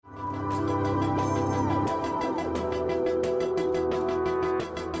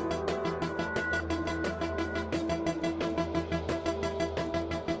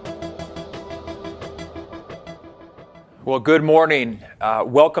Well, good morning.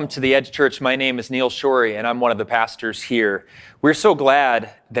 Welcome to the Edge Church. My name is Neil Schori, and I'm one of the pastors here. We're so glad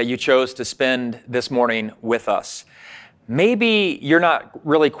that you chose to spend this morning with us. Maybe you're not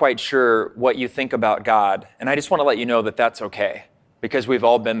really quite sure what you think about God, and I just want to let you know that that's okay, because we've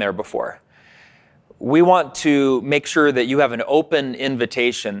all been there before. We want to make sure that you have an open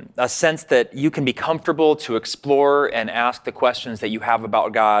invitation, a sense that you can be comfortable to explore and ask the questions that you have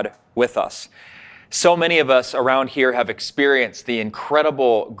about God with us. So many of us around here have experienced the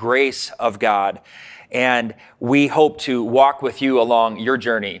incredible grace of God, and we hope to walk with you along your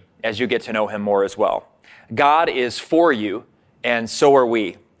journey as you get to know Him more as well. God is for you, and so are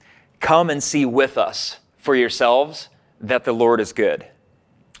we. Come and see with us for yourselves that the Lord is good.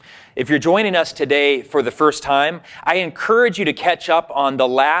 If you're joining us today for the first time, I encourage you to catch up on the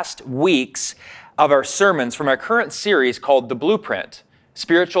last weeks of our sermons from our current series called The Blueprint: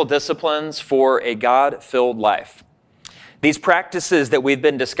 Spiritual Disciplines for a God-Filled Life. These practices that we've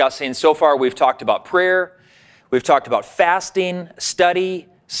been discussing so far, we've talked about prayer, we've talked about fasting, study,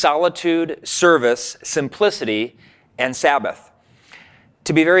 solitude, service, simplicity, and Sabbath.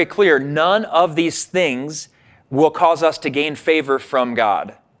 To be very clear, none of these things will cause us to gain favor from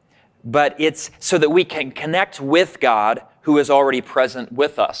God, but it's so that we can connect with God who is already present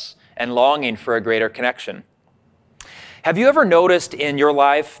with us and longing for a greater connection. Have you ever noticed in your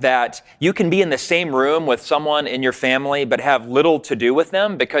life that you can be in the same room with someone in your family but have little to do with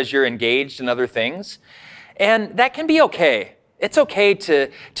them because you're engaged in other things? And that can be okay. It's okay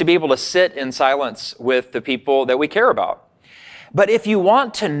to be able to sit in silence with the people that we care about. But if you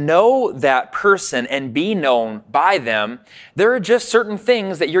want to know that person and be known by them, there are just certain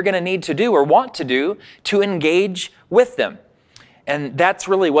things that you're going to need to do or want to do to engage with them. And that's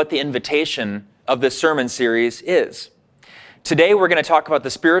really what the invitation of this sermon series is. Today, we're going to talk about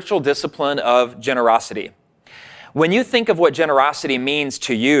the spiritual discipline of generosity. When you think of what generosity means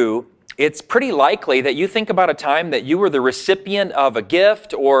to you, it's pretty likely that you think about a time that you were the recipient of a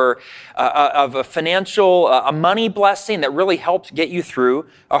gift or of a financial, a money blessing that really helped get you through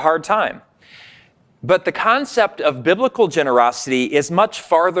a hard time. But the concept of biblical generosity is much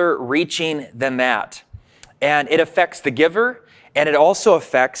farther reaching than that. And it affects the giver, and it also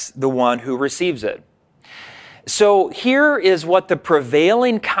affects the one who receives it. So here is what the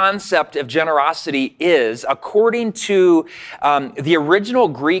prevailing concept of generosity is according to the original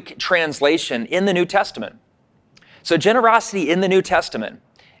Greek translation in the New Testament. So generosity in the New Testament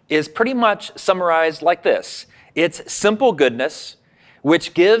is pretty much summarized like this. It's simple goodness,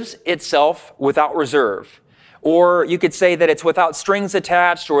 which gives itself without reserve. Or you could say that it's without strings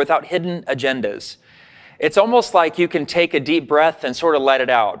attached or without hidden agendas. It's almost like you can take a deep breath and sort of let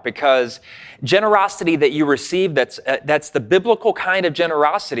it out, because generosity that you receive, that's the biblical kind of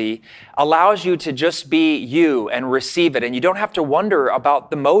generosity, allows you to just be you and receive it. And you don't have to wonder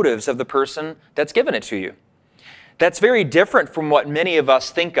about the motives of the person that's given it to you. That's very different from what many of us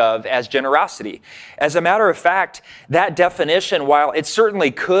think of as generosity. As a matter of fact, that definition, while it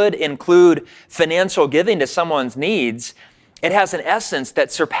certainly could include financial giving to someone's needs, it has an essence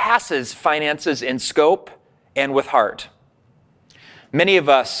that surpasses finances in scope and with heart. Many of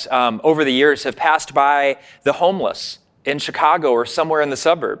us over the years have passed by the homeless in Chicago or somewhere in the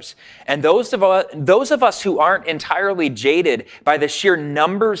suburbs. And those of us who aren't entirely jaded by the sheer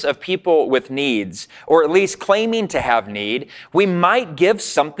numbers of people with needs, or at least claiming to have need, we might give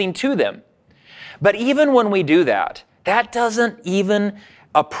something to them. But even when we do that, that doesn't even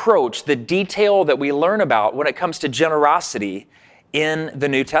approach the detail that we learn about when it comes to generosity in the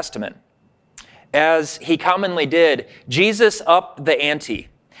New Testament. As he commonly did, Jesus upped the ante.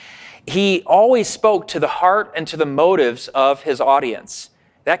 He always spoke to the heart and to the motives of his audience.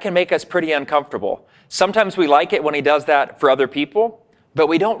 That can make us pretty uncomfortable. Sometimes we like it when he does that for other people, but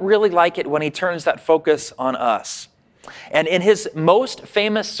we don't really like it when he turns that focus on us. And in his most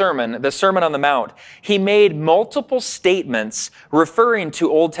famous sermon, the Sermon on the Mount, he made multiple statements referring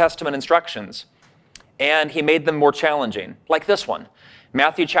to Old Testament instructions. And he made them more challenging, like this one,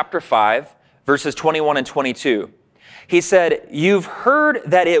 Matthew chapter 5, verses 21 and 22. He said, "You've heard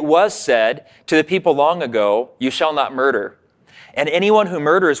that it was said to the people long ago, 'You shall not murder,' and anyone who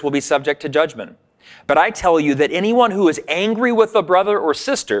murders will be subject to judgment. But I tell you that anyone who is angry with a brother or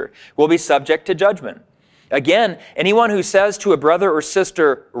sister will be subject to judgment. Again, anyone who says to a brother or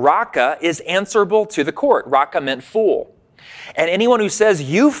sister, 'Raka,' is answerable to the court." Raka meant fool. "And anyone who says,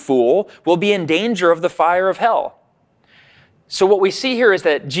 'You fool,' will be in danger of the fire of hell." So what we see here is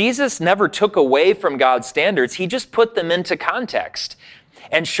that Jesus never took away from God's standards. He just put them into context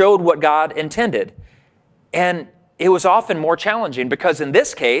and showed what God intended. And it was often more challenging because in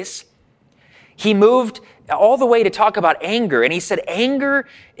this case, he moved all the way to talk about anger. And he said anger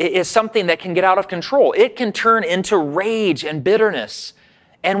is something that can get out of control. It can turn into rage and bitterness.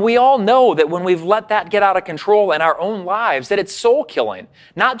 And we all know that when we've let that get out of control in our own lives, that it's soul killing,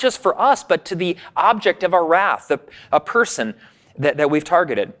 not just for us, but to the object of our wrath, a person that we've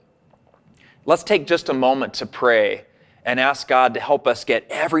targeted. Let's take just a moment to pray and ask God to help us get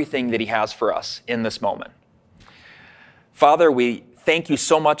everything that he has for us in this moment. Father, we thank you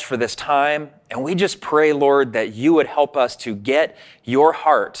so much for this time, and we just pray, Lord, that you would help us to get your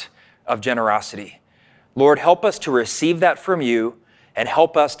heart of generosity. Lord, help us to receive that from you and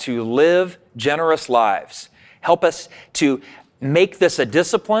help us to live generous lives. Help us to make this a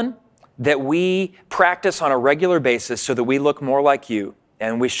discipline that we practice on a regular basis so that we look more like you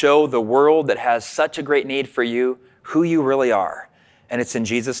and we show the world that has such a great need for you who you really are. And it's in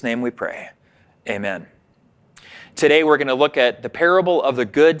Jesus' name we pray. Amen. Today we're going to look at the parable of the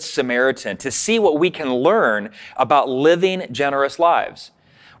Good Samaritan to see what we can learn about living generous lives.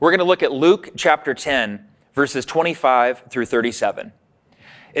 We're going to look at Luke chapter 10, verses 25 through 37.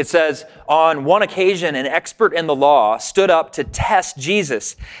 It says, on one occasion, an expert in the law stood up to test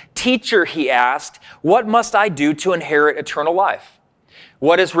Jesus. Teacher, he asked, what must I do to inherit eternal life?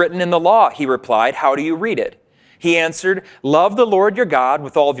 What is written in the law? He replied, how do you read it? He answered, love the Lord your God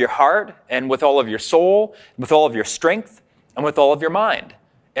with all of your heart and with all of your soul, with all of your strength and with all of your mind,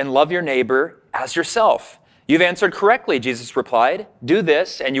 and love your neighbor as yourself. You've answered correctly, Jesus replied. Do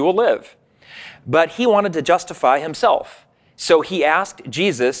this and you will live. But he wanted to justify himself. So he asked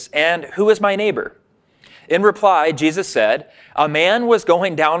Jesus, and who is my neighbor? In reply, Jesus said, a man was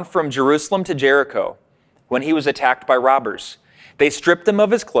going down from Jerusalem to Jericho when he was attacked by robbers. They stripped him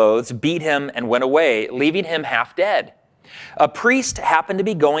of his clothes, beat him, and went away, leaving him half dead. A priest happened to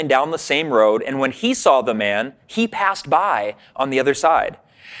be going down the same road, and when he saw the man, he passed by on the other side.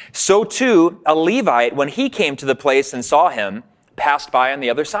 So too, a Levite, when he came to the place and saw him, passed by on the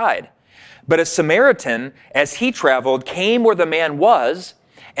other side. But a Samaritan, as he traveled, came where the man was,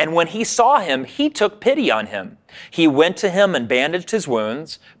 and when he saw him, he took pity on him. He went to him and bandaged his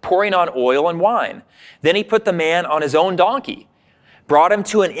wounds, pouring on oil and wine. Then he put the man on his own donkey, brought him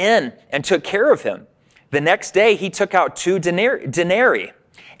to an inn, and took care of him. The next day he took out 2 denarii,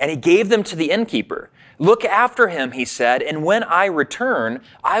 and he gave them to the innkeeper. Look after him, he said, and when I return,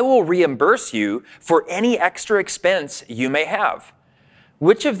 I will reimburse you for any extra expense you may have.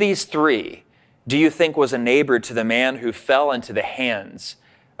 Which of these 3 do you think was a neighbor to the man who fell into the hands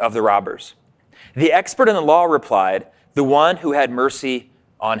of the robbers? The expert in the law replied, the one who had mercy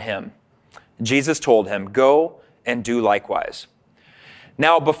on him. Jesus told him, go and do likewise.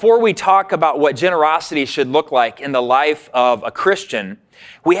 Now, before we talk about what generosity should look like in the life of a Christian,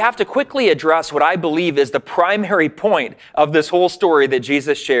 we have to quickly address what I believe is the primary point of this whole story that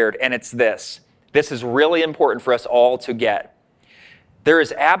Jesus shared, and it's this. This is really important for us all to get. There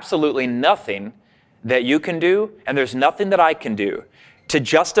is absolutely nothing that you can do, and there's nothing that I can do to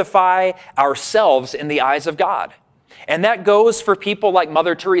justify ourselves in the eyes of God. And that goes for people like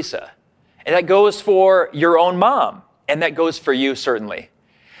Mother Teresa, and that goes for your own mom, and that goes for you certainly.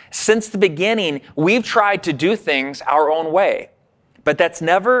 Since the beginning, we've tried to do things our own way, but that's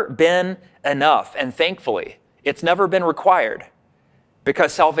never been enough, and thankfully, it's never been required,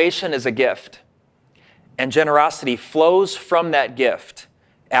 because salvation is a gift, and generosity flows from that gift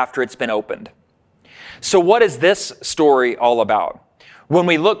after it's been opened. So what is this story all about? When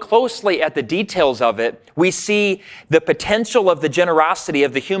we look closely at the details of it, we see the potential of the generosity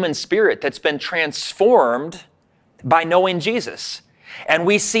of the human spirit that's been transformed by knowing Jesus. And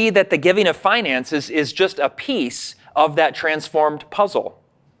we see that the giving of finances is just a piece of that transformed puzzle.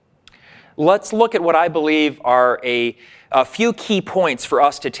 Let's look at what I believe are a few key points for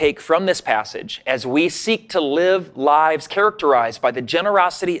us to take from this passage as we seek to live lives characterized by the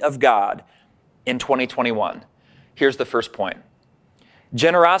generosity of God in 2021. Here's the first point.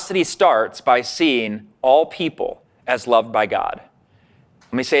 Generosity starts by seeing all people as loved by God.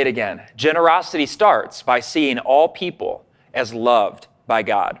 Let me say it again. Generosity starts by seeing all people as loved by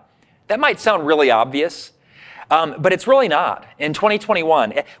God. That might sound really obvious, but it's really not. In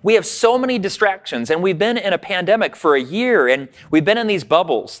 2021, we have so many distractions, and we've been in a pandemic for a year, and we've been in these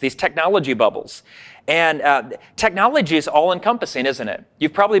bubbles, these technology bubbles. And technology is all-encompassing, isn't it?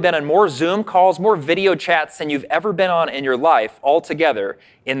 You've probably been on more Zoom calls, more video chats than you've ever been on in your life altogether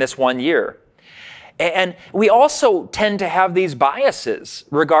in this 1 year. And we also tend to have these biases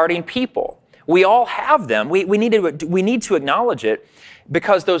regarding people. We all have them. We need to acknowledge it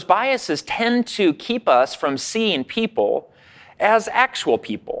because those biases tend to keep us from seeing people as actual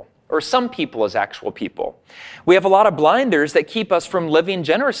people or some people as actual people. We have a lot of blinders that keep us from living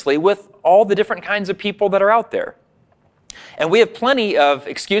generously with all the different kinds of people that are out there. And we have plenty of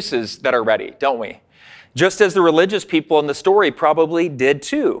excuses that are ready, don't we? Just as the religious people in the story probably did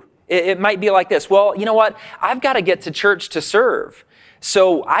too. It might be like this. Well, you know what? I've got to get to church to serve.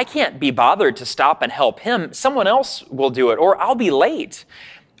 So I can't be bothered to stop and help him. Someone else will do it, or I'll be late.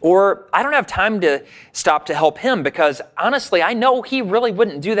 Or I don't have time to stop to help him because honestly, I know he really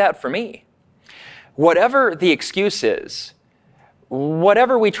wouldn't do that for me. Whatever the excuse is,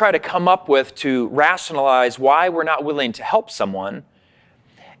 whatever we try to come up with to rationalize why we're not willing to help someone,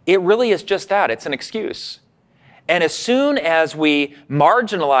 it really is just that. It's an excuse. And as soon as we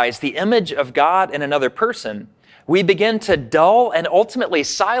marginalize the image of God in another person, we begin to dull and ultimately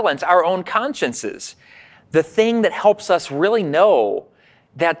silence our own consciences, the thing that helps us really know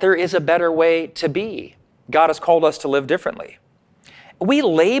that there is a better way to be. God has called us to live differently. We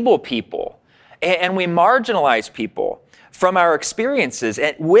label people and we marginalize people from our experiences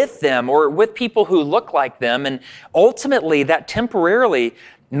and with them or with people who look like them. And ultimately, that temporarily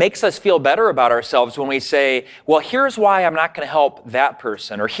makes us feel better about ourselves when we say, well, here's why I'm not going to help that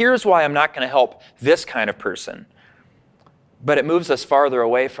person, or here's why I'm not going to help this kind of person. But it moves us farther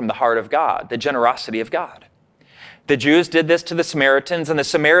away from the heart of God, the generosity of God. The Jews did this to the Samaritans, and the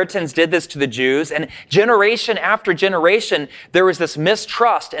Samaritans did this to the Jews. And generation after generation, there was this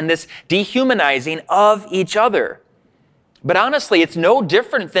mistrust and this dehumanizing of each other. But honestly, it's no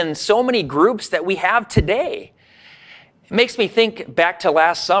different than so many groups that we have today. It makes me think back to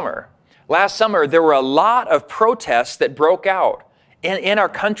last summer. Last summer, there were a lot of protests that broke out in our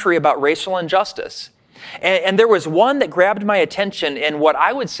country about racial injustice. And there was one that grabbed my attention in what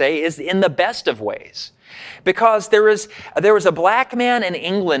I would say is in the best of ways. Because there was a black man in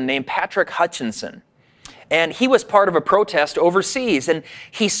England named Patrick Hutchinson. And he was part of a protest overseas. And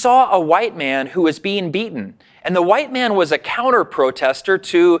he saw a white man who was being beaten. And the white man was a counter-protester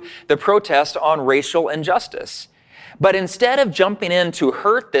to the protest on racial injustice. But instead of jumping in to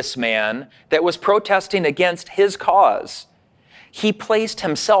hurt this man that was protesting against his cause, he placed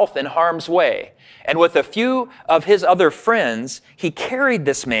himself in harm's way. And with a few of his other friends, he carried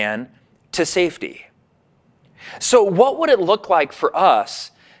this man to safety. So what would it look like for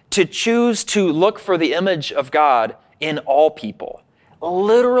us to choose to look for the image of God in all people?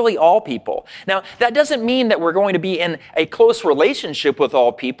 Literally all people. Now, that doesn't mean that we're going to be in a close relationship with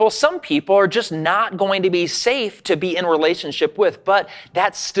all people. Some people are just not going to be safe to be in relationship with, but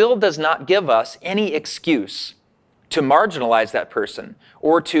that still does not give us any excuse to marginalize that person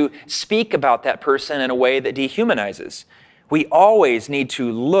or to speak about that person in a way that dehumanizes. We always need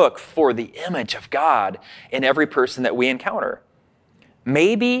to look for the image of God in every person that we encounter.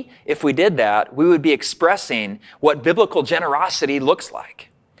 Maybe if we did that, we would be expressing what biblical generosity looks like.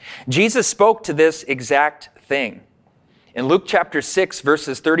 Jesus spoke to this exact thing. In Luke chapter 6,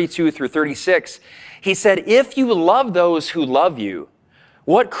 verses 32 through 36, he said, "If you love those who love you,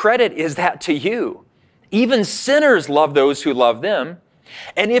 what credit is that to you? Even sinners love those who love them.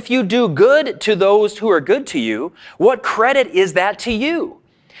 And if you do good to those who are good to you, what credit is that to you?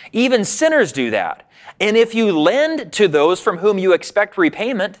 Even sinners do that. And if you lend to those from whom you expect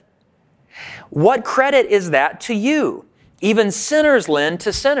repayment, what credit is that to you? Even sinners lend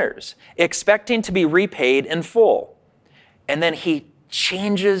to sinners, expecting to be repaid in full." And then he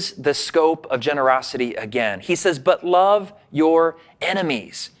changes the scope of generosity again. He says, "But love your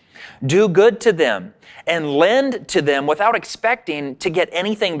enemies. Do good to them and lend to them without expecting to get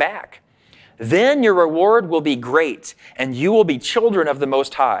anything back. Then your reward will be great, and you will be children of the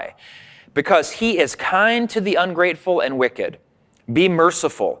Most High, because he is kind to the ungrateful and wicked. Be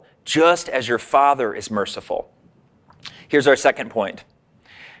merciful, just as your Father is merciful." Here's our second point.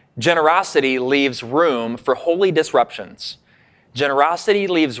 Generosity leaves room for holy disruptions. Generosity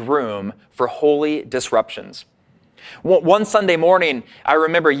leaves room for holy disruptions. One Sunday morning, I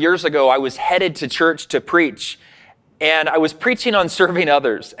remember years ago, I was headed to church to preach, and I was preaching on serving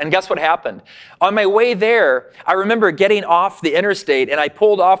others. And guess what happened? On my way there, I remember getting off the interstate, and I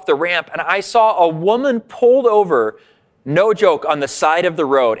pulled off the ramp, and I saw a woman pulled over, no joke, on the side of the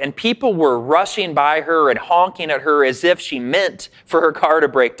road. And people were rushing by her and honking at her as if she meant for her car to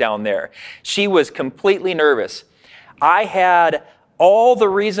break down there. She was completely nervous. I had all the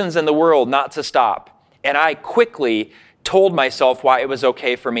reasons in the world not to stop. And I quickly told myself why it was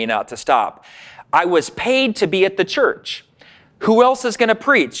okay for me not to stop. I was paid to be at the church. Who else is going to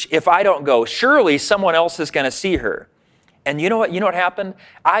preach if I don't go? Surely someone else is going to see her. And you know what? You know what happened?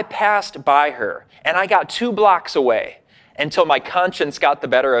 I passed by her, and I got 2 blocks away. until my conscience got the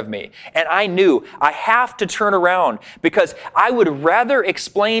better of me. And I knew I have to turn around because I would rather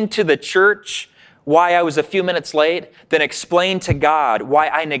explain to the church why I was a few minutes late than explain to God why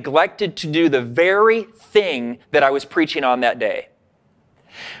I neglected to do the very thing that I was preaching on that day.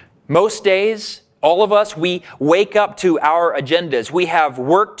 Most days, all of us, we wake up to our agendas. We have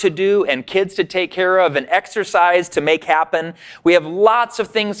work to do and kids to take care of and exercise to make happen. We have lots of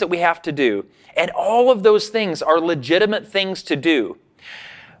things that we have to do. And all of those things are legitimate things to do.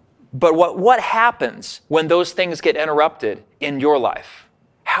 But what happens when those things get interrupted in your life?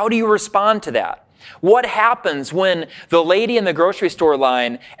 How do you respond to that? What happens when the lady in the grocery store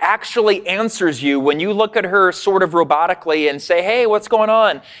line actually answers you when you look at her sort of robotically and say, hey, what's going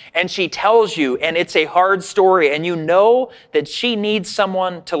on? And she tells you, and it's a hard story, and you know that she needs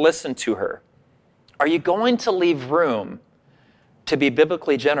someone to listen to her. Are you going to leave room to be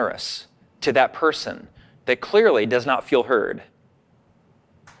biblically generous to that person that clearly does not feel heard?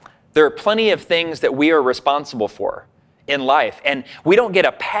 There are plenty of things that we are responsible for in life. And we don't get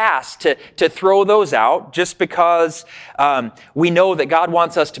a pass to throw those out just because we know that God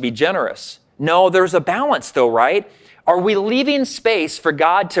wants us to be generous. No, there's a balance though, right? Are we leaving space for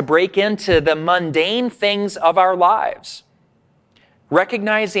God to break into the mundane things of our lives?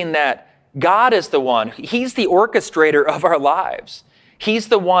 Recognizing that God is the one, He's the orchestrator of our lives. He's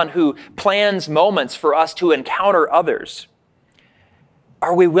the one who plans moments for us to encounter others.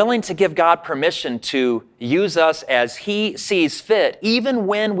 Are we willing to give God permission to use us as He sees fit, even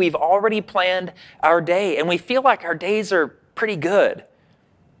when we've already planned our day and we feel like our days are pretty good?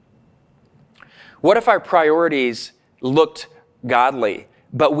 What if our priorities looked godly,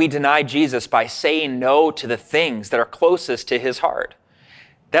 but we deny Jesus by saying no to the things that are closest to His heart?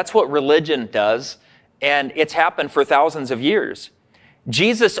 That's what religion does, and it's happened for thousands of years.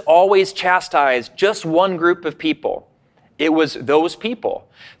 Jesus always chastised just one group of people. It was those people,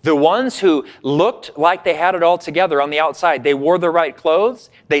 the ones who looked like they had it all together on the outside. They wore the right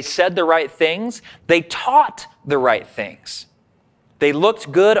clothes. They said the right things. They taught the right things. They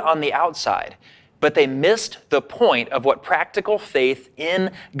looked good on the outside, but they missed the point of what practical faith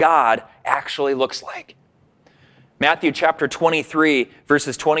in God actually looks like. Matthew chapter 23,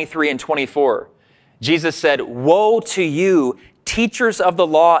 verses 23 and 24. Jesus said, "Woe to you, teachers of the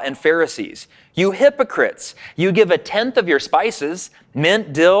law and Pharisees, you hypocrites! You give 1/10 of your spices,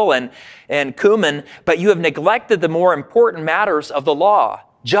 mint, dill, and cumin, but you have neglected the more important matters of the law,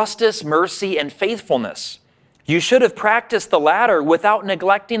 justice, mercy, and faithfulness. You should have practiced the latter without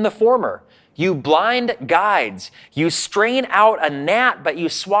neglecting the former. You blind guides! You strain out a gnat, but you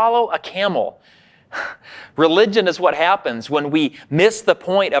swallow a camel." Religion is what happens when we miss the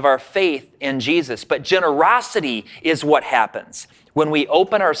point of our faith in Jesus, but generosity is what happens when we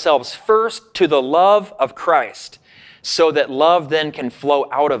open ourselves first to the love of Christ, so that love then can flow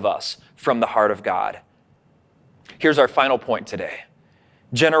out of us from the heart of God. Here's our final point today.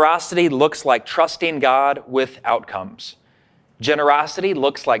 Generosity looks like trusting God with outcomes. Generosity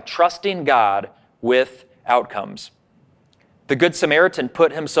looks like trusting God with outcomes. The Good Samaritan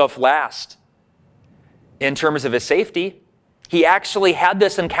put himself last in terms of his safety. He actually had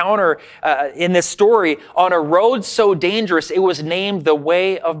this encounter in this story on a road so dangerous it was named the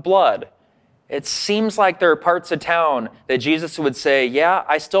Way of Blood. It seems like there are parts of town that Jesus would say, yeah,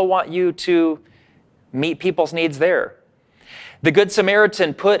 I still want you to meet people's needs there. The Good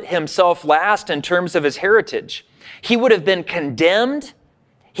Samaritan put himself last in terms of his heritage. He would have been condemned.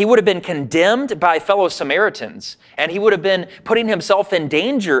 He would have been condemned by fellow Samaritans, and he would have been putting himself in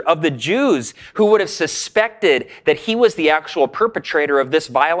danger of the Jews who would have suspected that he was the actual perpetrator of this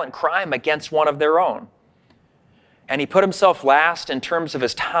violent crime against one of their own. And he put himself last in terms of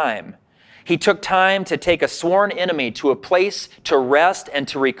his time. He took time to take a sworn enemy to a place to rest and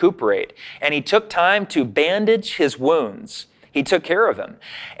to recuperate, and he took time to bandage his wounds. He took care of him,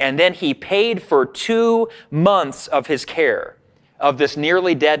 and then he paid for 2 months of his care of this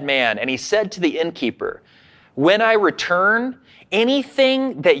nearly dead man. And he said to the innkeeper, when I return,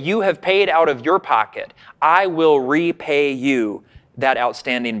 anything that you have paid out of your pocket, I will repay you that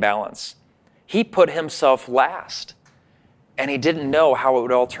outstanding balance. He put himself last, and he didn't know how it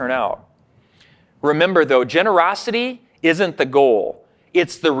would all turn out. Remember though, generosity isn't the goal.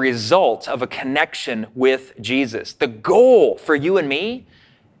 It's the result of a connection with Jesus. The goal for you and me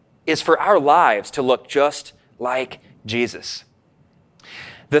is for our lives to look just like Jesus.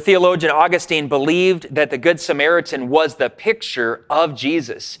 The theologian Augustine believed that the Good Samaritan was the picture of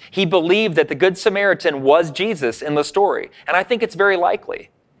Jesus. He believed that the Good Samaritan was Jesus in the story, and I think it's very likely.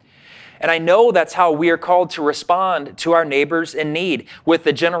 And I know that's how we are called to respond to our neighbors in need, with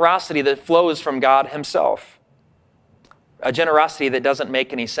the generosity that flows from God Himself. a generosity that doesn't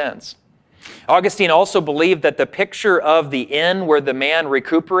make any sense. Augustine also believed that the picture of the inn where the man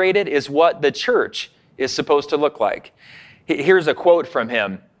recuperated is what the church is supposed to look like. Here's a quote from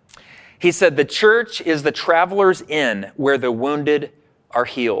him. He said, "The church is the traveler's inn where the wounded are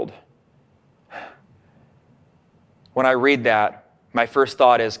healed." When I read that, my first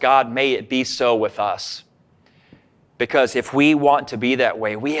thought is, God, may it be so with us. Because if we want to be that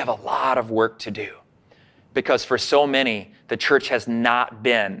way, we have a lot of work to do. Because for so many, the church has not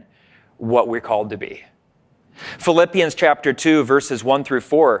been what we're called to be. Philippians chapter 2, verses 1 through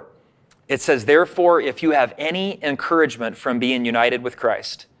 4, it says, "Therefore, if you have any encouragement from being united with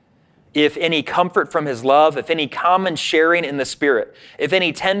Christ, if any comfort from his love, if any common sharing in the Spirit, if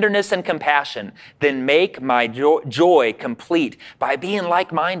any tenderness and compassion, then make my joy complete by being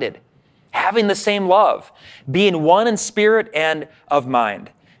like-minded, having the same love, being one in spirit and of mind.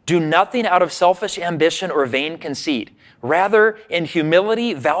 Do nothing out of selfish ambition or vain conceit. Rather, in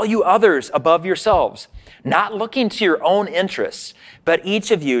humility, value others above yourselves, not looking to your own interests, but each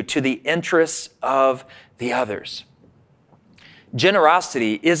of you to the interests of the others."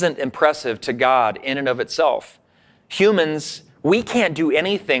 Generosity isn't impressive to God in and of itself. Humans, we can't do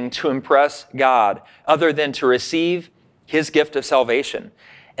anything to impress God other than to receive his gift of salvation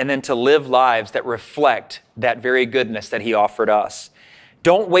and then to live lives that reflect that very goodness that he offered us.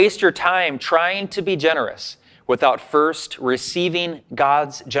 Don't waste your time trying to be generous without first receiving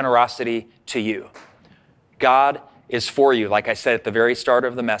God's generosity to you. God is for you, like I said at the very start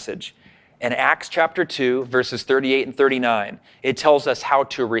of the message. In Acts chapter 2, verses 38 and 39, it tells us how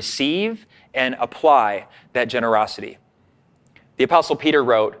to receive and apply that generosity. The Apostle Peter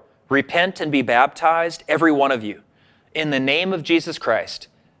wrote, "Repent and be baptized, every one of you, in the name of Jesus Christ,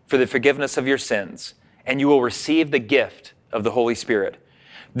 for the forgiveness of your sins, and you will receive the gift of the Holy Spirit.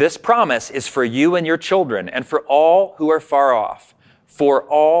 This promise is for you and your children, and for all who are far off, for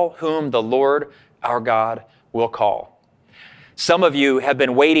all whom the Lord our God will call." Some of you have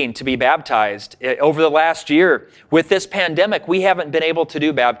been waiting to be baptized over the last year. With this pandemic, we haven't been able to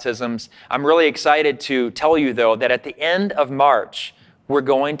do baptisms. I'm really excited to tell you, though, that at the end of March, we're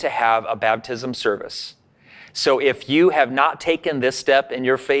going to have a baptism service. So if you have not taken this step in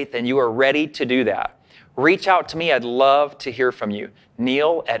your faith and you are ready to do that, reach out to me. I'd love to hear from you.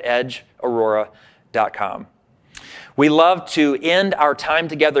 Neil@edgeaurora.com. We love to end our time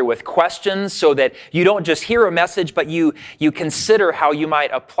together with questions so that you don't just hear a message, but you consider how you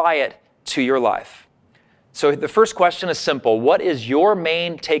might apply it to your life. So the first question is simple. What is your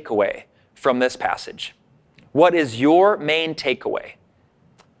main takeaway from this passage? What is your main takeaway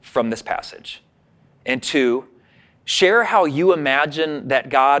from this passage? And two, share how you imagine that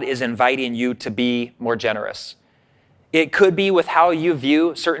God is inviting you to be more generous. It could be with how you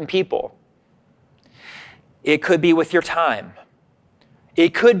view certain people. It could be with your time.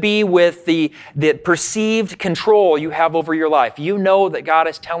 It could be with the perceived control you have over your life. You know that God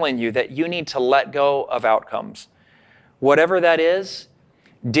is telling you that you need to let go of outcomes. Whatever that is,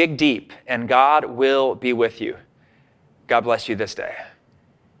 dig deep and God will be with you. God bless you this day.